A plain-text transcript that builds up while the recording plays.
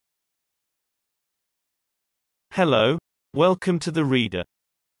Hello, welcome to The Reader.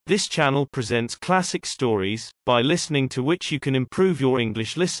 This channel presents classic stories, by listening to which you can improve your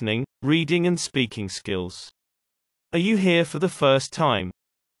English listening, reading and speaking skills. Are you here for the first time?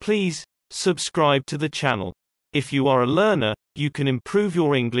 Please, subscribe to the channel. If you are a learner, you can improve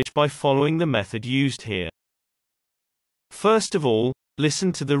your English by following the method used here. First of all,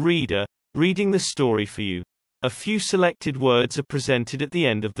 listen to the reader, reading the story for you. A few selected words are presented at the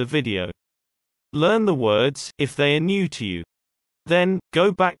end of the video. Learn the words, if they are new to you. Then,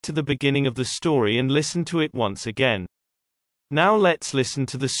 go back to the beginning of the story and listen to it once again. Now let's listen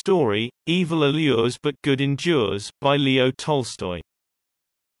to the story, Evil Allures but Good Endures, by Leo Tolstoy.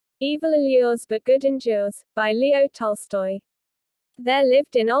 Evil allures but good endures, by Leo Tolstoy. There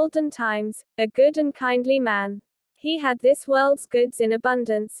lived in olden times, a good and kindly man. He had this world's goods in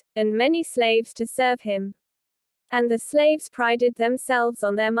abundance, and many slaves to serve him. And the slaves prided themselves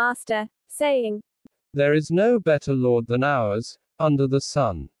on their master, saying, "There is no better lord than ours, under the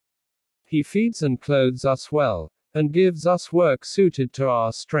sun. He feeds and clothes us well, and gives us work suited to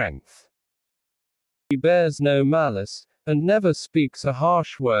our strength. He bears no malice, and never speaks a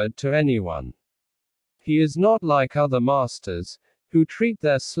harsh word to anyone. He is not like other masters, who treat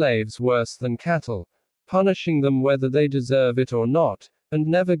their slaves worse than cattle, punishing them whether they deserve it or not, and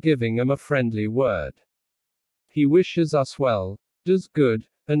never giving them a friendly word. He wishes us well, does good,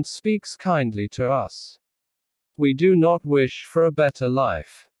 and speaks kindly to us. We do not wish for a better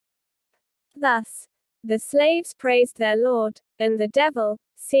life." Thus, the slaves praised their lord, and the devil,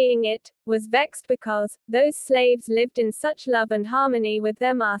 seeing it, was vexed because those slaves lived in such love and harmony with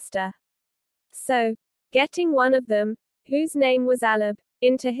their master. So, getting one of them, whose name was Allures,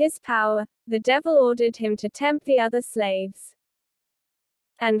 into his power, the devil ordered him to tempt the other slaves.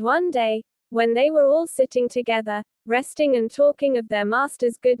 And one day, when they were all sitting together, resting and talking of their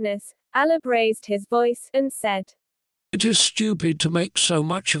master's goodness, Allures raised his voice, and said, "It is stupid to make so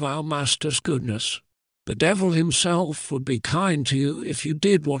much of our master's goodness. The devil himself would be kind to you if you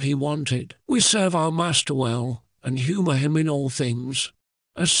did what he wanted. We serve our master well, and humor him in all things.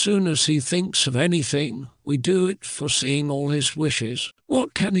 As soon as he thinks of anything, we do it, foreseeing all his wishes.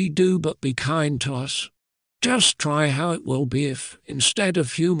 What can he do but be kind to us? Just try how it will be if, instead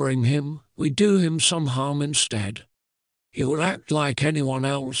of humoring him, we do him some harm instead. He will act like anyone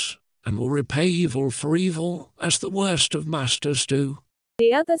else, and will repay evil for evil, as the worst of masters do."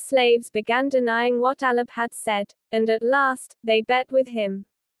 The other slaves began denying what Allures had said, and at last, they bet with him.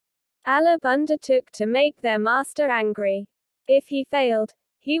 Allures undertook to make their master angry. If he failed,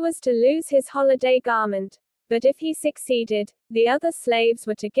 he was to lose his holiday garment, but if he succeeded, the other slaves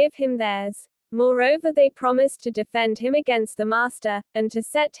were to give him theirs. Moreover, they promised to defend him against the master, and to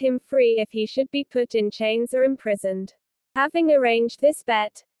set him free if he should be put in chains or imprisoned. Having arranged this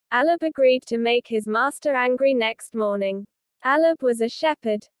bet, Allures agreed to make his master angry next morning. Allures was a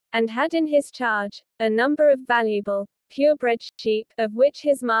shepherd, and had in his charge a number of valuable, purebred sheep, of which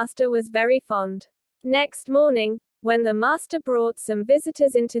his master was very fond. Next morning, when the master brought some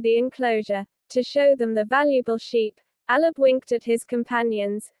visitors into the enclosure, to show them the valuable sheep, Allures winked at his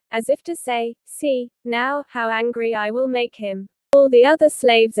companions, as if to say, "See, now, how angry I will make him." All the other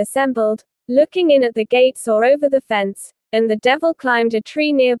slaves assembled, looking in at the gates or over the fence, and the devil climbed a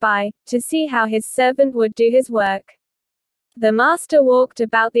tree nearby, to see how his servant would do his work. The master walked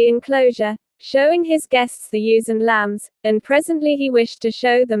about the enclosure, showing his guests the ewes and lambs, and presently he wished to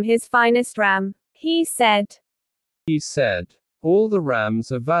show them his finest ram. He said, "All the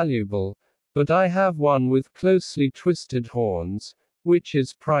rams are valuable, but I have one with closely twisted horns, which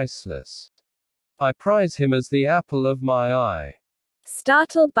is priceless. I prize him as the apple of my eye."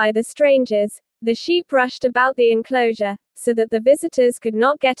 Startled by the strangers, the sheep rushed about the enclosure, so that the visitors could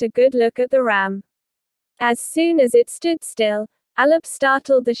not get a good look at the ram. As soon as it stood still, Allures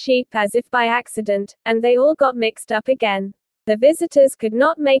startled the sheep as if by accident, and they all got mixed up again. The visitors could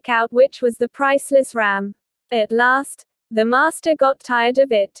not make out which was the priceless ram. At last, the master got tired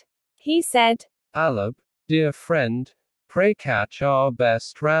of it. He said, "Allures, dear friend, pray catch our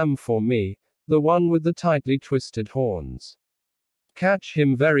best ram for me, the one with the tightly twisted horns. Catch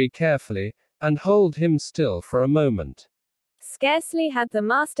him very carefully, and hold him still for a moment." Scarcely had the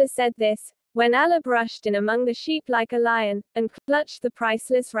master said this, when Allures rushed in among the sheep like a lion, and clutched the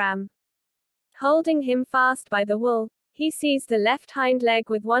priceless ram. Holding him fast by the wool, he seized the left hind leg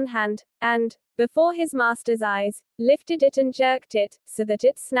with one hand, and, before his master's eyes, lifted it and jerked it, so that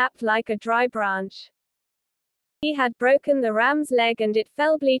it snapped like a dry branch. He had broken the ram's leg and it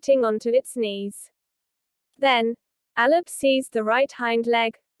fell bleating onto its knees. Then, Allures seized the right hind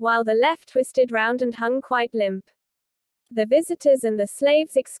leg, while the left twisted round and hung quite limp. The visitors and the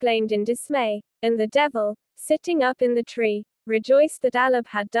slaves exclaimed in dismay, and the devil, sitting up in the tree, rejoiced that Alub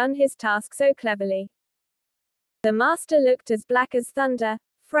had done his task so cleverly. The master looked as black as thunder,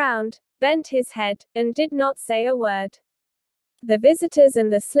 frowned, bent his head, and did not say a word. The visitors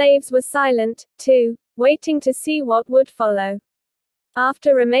and the slaves were silent, too, waiting to see what would follow.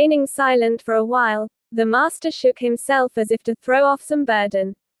 After remaining silent for a while, the master shook himself as if to throw off some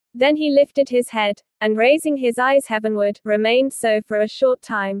burden. Then he lifted his head, and raising his eyes heavenward, remained so for a short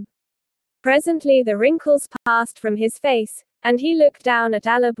time. Presently the wrinkles passed from his face, and he looked down at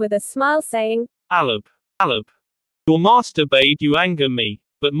Alub with a smile, saying, Alub, Alub, your master bade you anger me,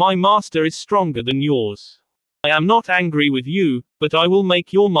 but my master is stronger than yours. I am not angry with you, but I will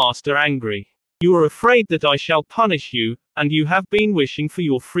make your master angry. You are afraid that I shall punish you, and you have been wishing for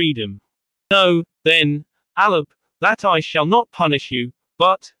your freedom. No, then, Alub, that I shall not punish you,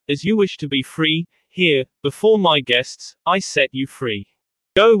 but, as you wish to be free, here, before my guests, I set you free.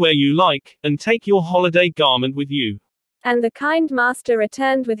 Go where you like, and take your holiday garment with you. And the kind master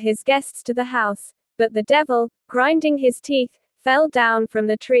returned with his guests to the house, but the devil, grinding his teeth, fell down from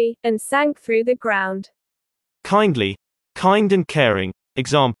the tree, and sank through the ground. Kindly, kind and caring.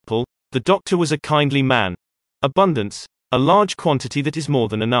 Example, the doctor was a kindly man. Abundance, a large quantity that is more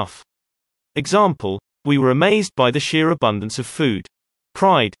than enough. Example, we were amazed by the sheer abundance of food.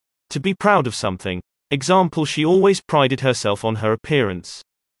 Pride, to be proud of something. Example, she always prided herself on her appearance.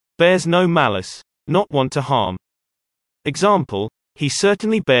 Bears no malice, not want to harm. Example, he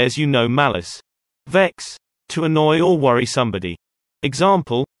certainly bears you no malice. Vex, to annoy or worry somebody.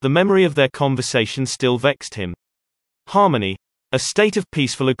 Example, the memory of their conversation still vexed him. Harmony, a state of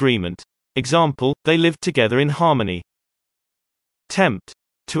peaceful agreement. Example, they lived together in harmony. Tempt,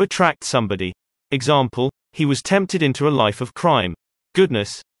 to attract somebody. Example, he was tempted into a life of crime.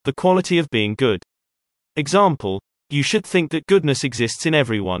 Goodness, the quality of being good. Example, you should think that goodness exists in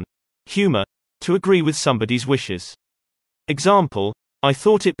everyone. Humor, to agree with somebody's wishes. Example, I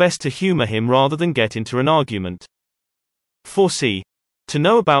thought it best to humor him rather than get into an argument. Foresee, to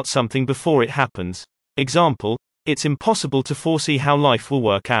know about something before it happens. Example, it's impossible to foresee how life will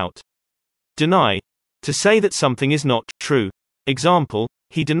work out. Deny, to say that something is not true. Example,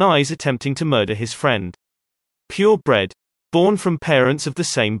 he denies attempting to murder his friend. Purebred, born from parents of the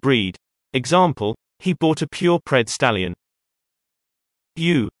same breed. Example, he bought a purebred stallion.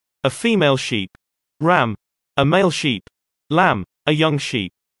 Ewe, a female sheep. Ram, a male sheep. Lamb, a young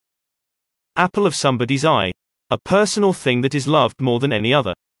sheep. Apple of somebody's eye, a person or thing that is loved more than any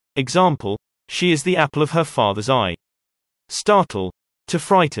other. Example, she is the apple of her father's eye. Startle, to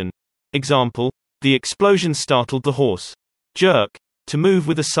frighten. Example, the explosion startled the horse. Jerk, to move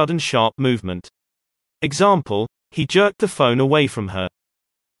with a sudden sharp movement. Example, he jerked the phone away from her.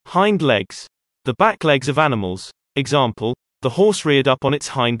 Hind legs, the back legs of animals. Example, the horse reared up on its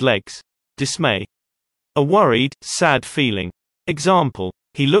hind legs. Dismay, a worried, sad feeling. Example,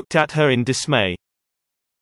 he looked at her in dismay.